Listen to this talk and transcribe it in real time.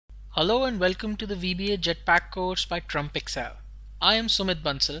Hello and welcome to the VBA Jetpack course by Trump Excel. I am Sumit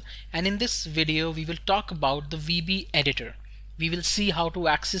Bansal, and in this video we will talk about the VB editor. We will see how to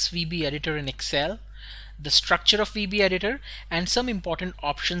access VB editor in Excel, the structure of VB editor, and some important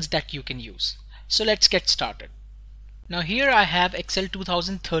options that you can use. So let's get started. Now here I have Excel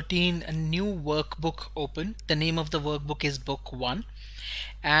 2013, a new workbook open. The name of the workbook is book 1,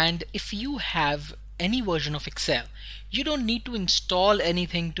 and if you have any version of Excel, you don't need to install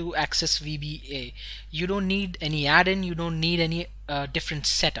anything to access VBA. You don't need any add-in, you don't need any different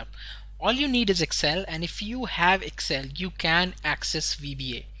setup. All you need is Excel, and if you have Excel, you can access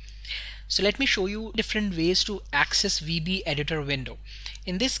VBA. So let me show you different ways to access VB editor window.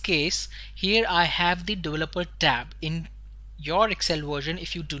 In this case, here I have the developer tab. In your Excel version,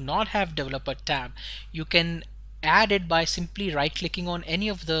 if you do not have developer tab, you can add it by simply right clicking on any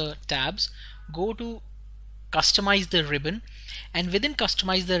of the tabs, go to customize the ribbon, and within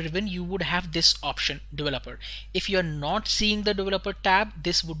customize the ribbon you would have this option, developer. If you are not seeing the developer tab,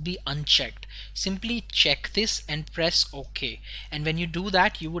 this would be unchecked. Simply check this and press OK, and when you do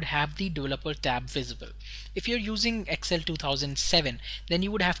that you would have the developer tab visible. If you're using Excel 2007, then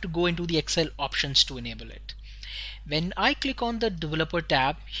you would have to go into the Excel options to enable it. When I click on the developer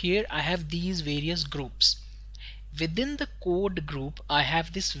tab, here I have these various groups. Within the code group I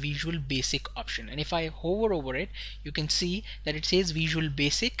have this Visual Basic option, and if I hover over it, you can see that it says Visual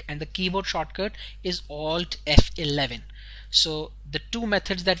Basic and the keyboard shortcut is Alt F11. So the two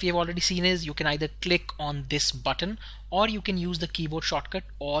methods that we have already seen is you can either click on this button or you can use the keyboard shortcut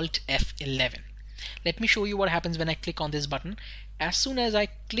Alt F11. Let me show you what happens when I click on this button. As soon as I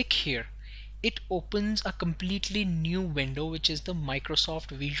click here, it opens a completely new window, which is the Microsoft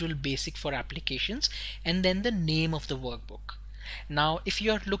Visual Basic for applications, and then the name of the workbook. Now if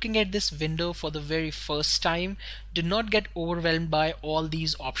you are looking at this window for the very first time, do not get overwhelmed by all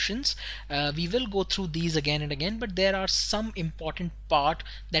these options. We will go through these again and again, but there are some important part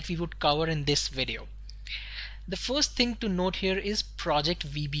that we would cover in this video. The first thing to note here is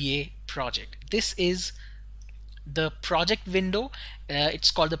Project VBA project. This is the project window.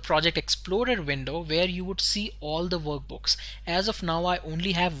 It's called the Project Explorer window, where you would see all the workbooks. As of now I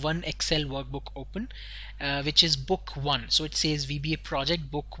only have one Excel workbook open, which is book 1. So it says VBA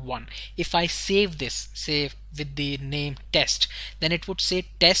project book 1. If I save this, save with the name test, then it would say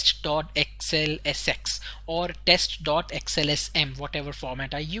test.xlsx or test.xlsm, whatever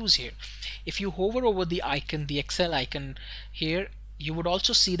format I use here. If you hover over the icon, the Excel icon here, you would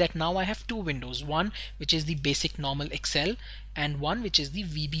also see that now I have two windows, one which is the basic normal Excel and one which is the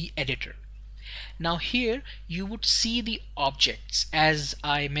VB editor. Now here you would see the objects. As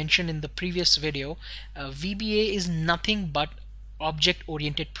I mentioned in the previous video, VBA is nothing but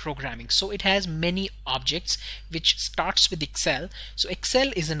object-oriented programming. So it has many objects, which starts with Excel. So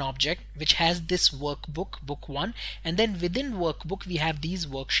Excel is an object which has this workbook, book 1, and then within workbook we have these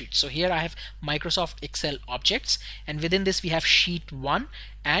worksheets. So here I have Microsoft Excel objects, and within this we have sheet 1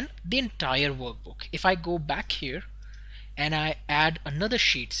 and the entire workbook. If I go back here and I add another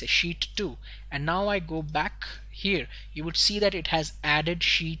sheet, say sheet 2, and now I go back here, you would see that it has added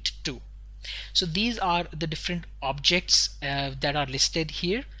sheet 2. So these are the different objects that are listed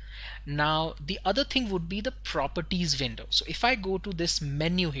here. Now the other thing would be the properties window. So if I go to this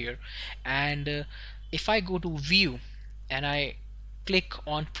menu here, and if I go to view and I click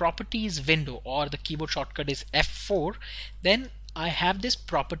on properties window, or the keyboard shortcut is F4, then I have this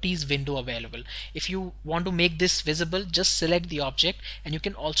properties window available. If you want to make this visible, just select the object and you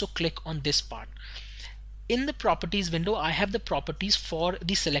can also click on this part. In the properties window I have the properties for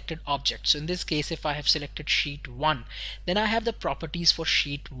the selected object. So in this case, if I have selected sheet 1, then I have the properties for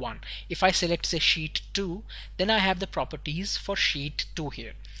sheet 1. If I select say sheet 2, then I have the properties for sheet 2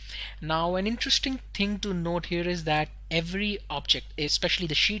 here. Now an interesting thing to note here is that every object, especially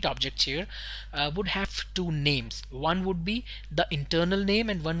the sheet objects here, would have two names. One would be the internal name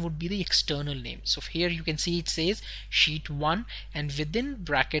and one would be the external name. So here you can see it says sheet 1, and within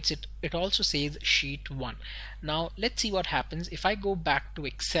brackets it also says sheet 1. Now let's see what happens if I go back to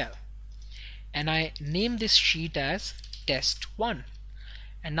Excel and I name this sheet as test 1.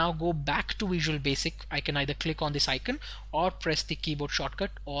 And now go back to Visual Basic. I can either click on this icon or press the keyboard shortcut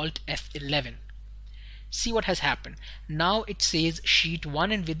Alt F11. See what has happened. Now it says sheet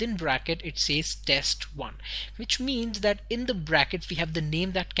 1 and within bracket it says test 1, which means that in the brackets we have the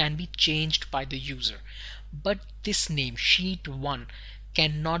name that can be changed by the user. But this name sheet 1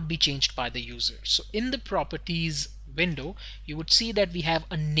 cannot be changed by the user. So in the properties window you would see that we have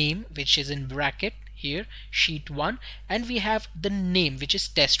a name which is in bracket here, sheet 1, and we have the name, which is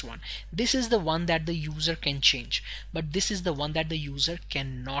test 1. This is the one that the user can change, but this is the one that the user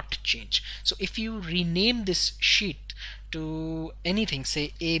cannot change. So if you rename this sheet to anything,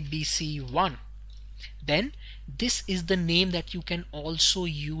 say ABC1, then this is the name that you can also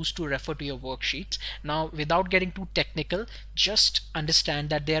use to refer to your worksheets. Now, without getting too technical, just understand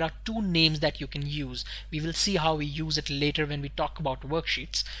that there are two names that you can use. We will see how we use it later when we talk about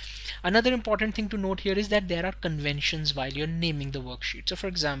worksheets. Another important thing to note here is that there are conventions while you're naming the worksheet. So for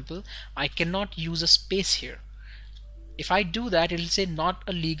example, I cannot use a space here. If I do that, it'll say not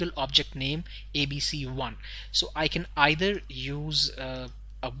a legal object name ABC1. So I can either use a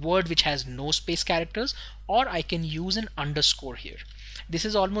word which has no space characters, or I can use an underscore here. This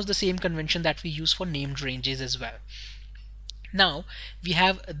is almost the same convention that we use for named ranges as well. Now we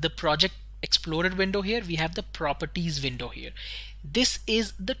have the project explorer window here, we have the properties window here. This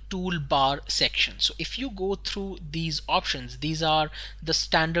is the toolbar section. So if you go through these options, these are the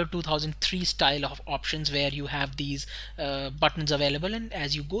standard 2003 style of options where you have these buttons available, and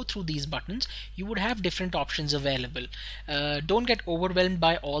as you go through these buttons you would have different options available. Don't get overwhelmed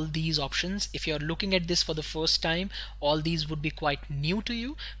by all these options. If you're looking at this for the first time, all these would be quite new to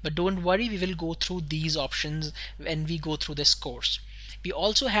you, but don't worry, we will go through these options when we go through this course. We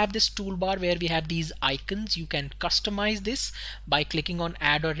also have this toolbar where we have these icons. You can customize this by clicking on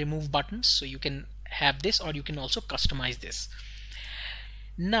add or remove buttons. So you can have this, or you can also customize this.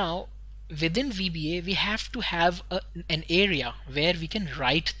 Now within VBA we have to have an area where we can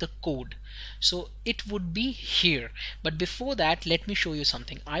write the code. So it would be here, but before that let me show you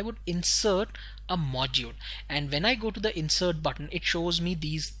something. I would insert a module, and when I go to the insert button it shows me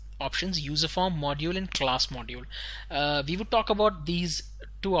these options: user form, module, and class module. We would talk about these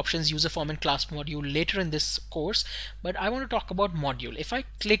two options, user form and class module, later in this course, but I want to talk about module. If I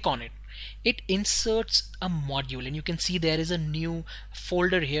click on it, it inserts a module, and you can see there is a new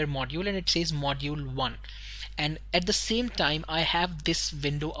folder here, module, and it says module 1. And at the same time I have this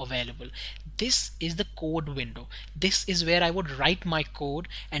window available. This is the code window. This is where I would write my code,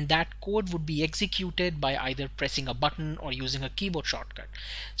 and that code would be executed by either pressing a button or using a keyboard shortcut.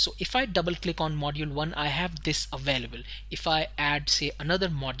 So if I double click on module 1, I have this available. If I add, say, another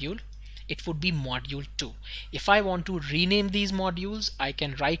module, it would be module 2. If I want to rename these modules, I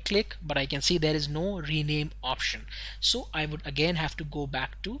can right click, but I can see there is no rename option. So I would again have to go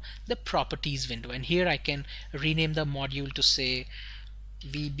back to the properties window, and here I can rename the module to say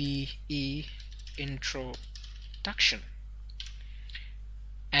VBE introduction,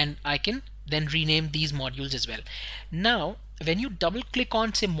 and I can then rename these modules as well. Now when you double click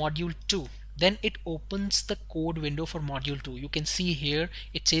on, say, module 2, then it opens the code window for module 2. You can see here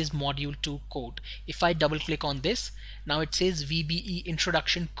it says module 2 code. If I double click on this, now it says VBE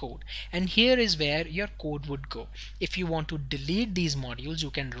introduction code, and here is where your code would go. If you want to delete these modules, you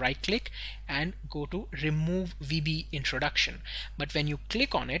can right click and go to remove VBE introduction. But when you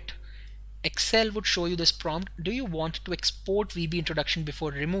click on it, Excel would show you this prompt: do you want to export VB introduction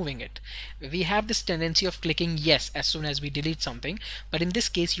before removing it? We have this tendency of clicking yes as soon as we delete something, but in this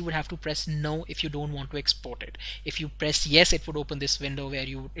case you would have to press no if you don't want to export it. If you press yes, it would open this window where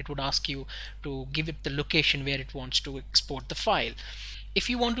it would ask you to give it the location where it wants to export the file. If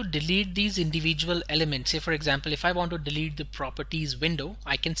you want to delete these individual elements, say for example if I want to delete the properties window,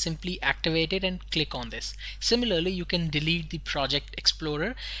 I can simply activate it and click on this. Similarly, you can delete the project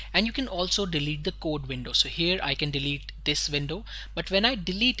explorer, and you can also delete the code window. So here I can delete this window, but when I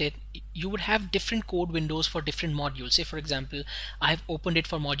delete it, you would have different code windows for different modules. Say for example I have opened it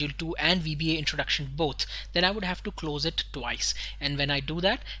for module 2 and VBA introduction both, then I would have to close it twice, and when I do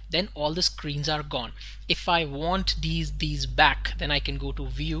that, then all the screens are gone. If I want these back, then I can go to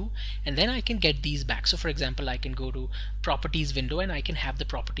view, and then I can get these back. So for example I can go to properties window and I can have the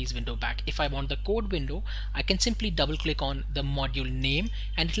properties window back. If I want the code window, I can simply double click on the module name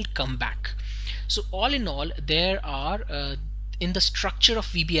and it will come back. So all in all, there are in the structure of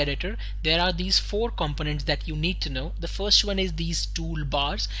VB editor, there are these 4 components that you need to know. The first one is these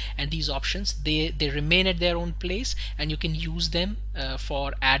toolbars, and these options, they remain at their own place, and you can use them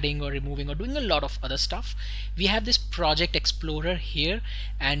for adding or removing or doing a lot of other stuff. We have this project explorer here,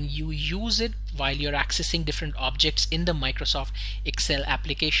 and you use it while you're accessing different objects in the Microsoft Excel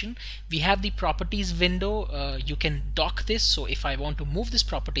application. We have the properties window. You can dock this, so if I want to move this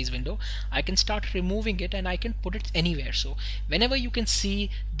properties window, I can start removing it and I can put it anywhere. So whenever you can see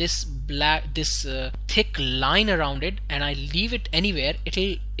this thick line around it and I leave it anywhere,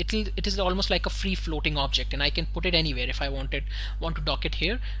 it is almost like a free floating object, and I can put it anywhere. If I want to dock it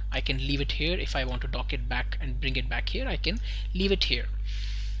here, I can leave it here. If I want to dock it back and bring it back here, I can leave it here.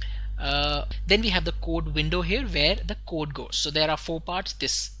 Then we have the code window here where the code goes. So there are 4 parts: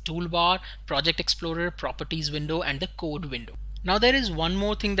 this toolbar, project explorer, properties window, and the code window. Now there is one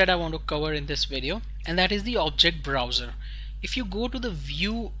more thing that I want to cover in this video, and that is the object browser. If you go to the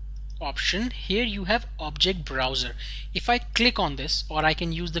view option, here you have object browser. If I click on this, or I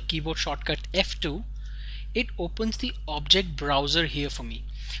can use the keyboard shortcut F2, it opens the object browser here for me.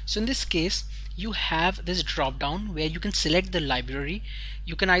 So in this case, you have this drop down where you can select the library.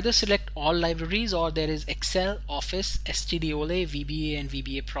 You can either select all libraries, or there is Excel, Office, STDOLE, VBA, and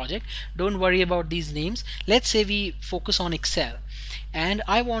VBA project. Don't worry about these names. Let's say we focus on Excel, and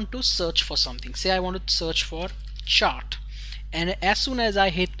I want to search for something. Say I want to search for chart, and as soon as I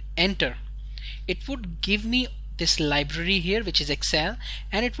hit enter, it would give me this library here, which is Excel,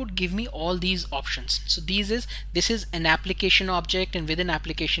 and it would give me all these options. So this is an application object, and within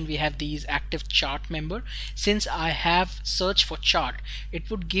application we have these active chart member. Since I have searched for chart, it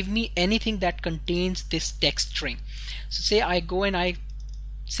would give me anything that contains this text string. So say I go and I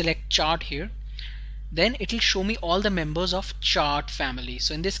select chart here, then it will show me all the members of chart family.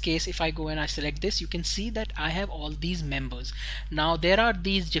 So in this case, if I go and I select this, you can see that I have all these members. Now there are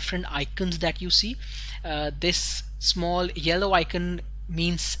these different icons that you see. This small yellow icon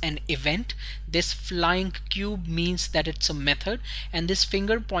means an event, this flying cube means that it's a method, and this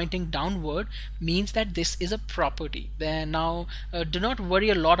finger pointing downward means that this is a property. Then now do not worry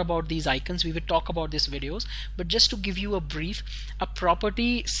a lot about these icons, we will talk about these videos, but just to give you a brief, a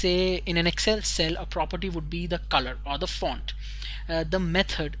property, say in an Excel cell, a property would be the color or the font. The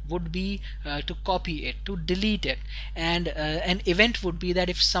method would be to copy it, to delete it, and an event would be that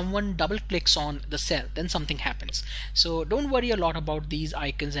if someone double clicks on the cell, then something happens. So don't worry a lot about these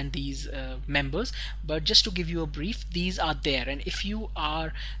icons and these members, but just to give you a brief, these are there. And if you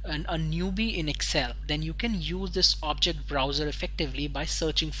are a newbie in Excel, then you can use this object browser effectively by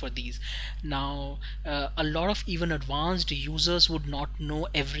searching for these. Now a lot of even advanced users would not know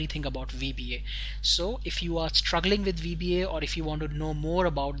everything about VBA. So if you are struggling with VBA, or if you want to know more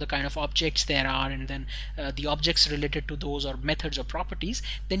about the kind of objects there are, and then the objects related to those, or methods or properties,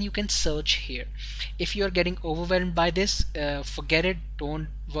 then you can search here. If you are getting overwhelmed by this, forget it, don't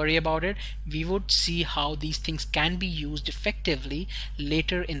worry about it. We would see how these things can be used effectively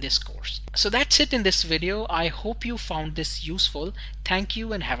later in this course. So that's it in this video. I hope you found this useful. Thank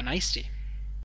you and have a nice day.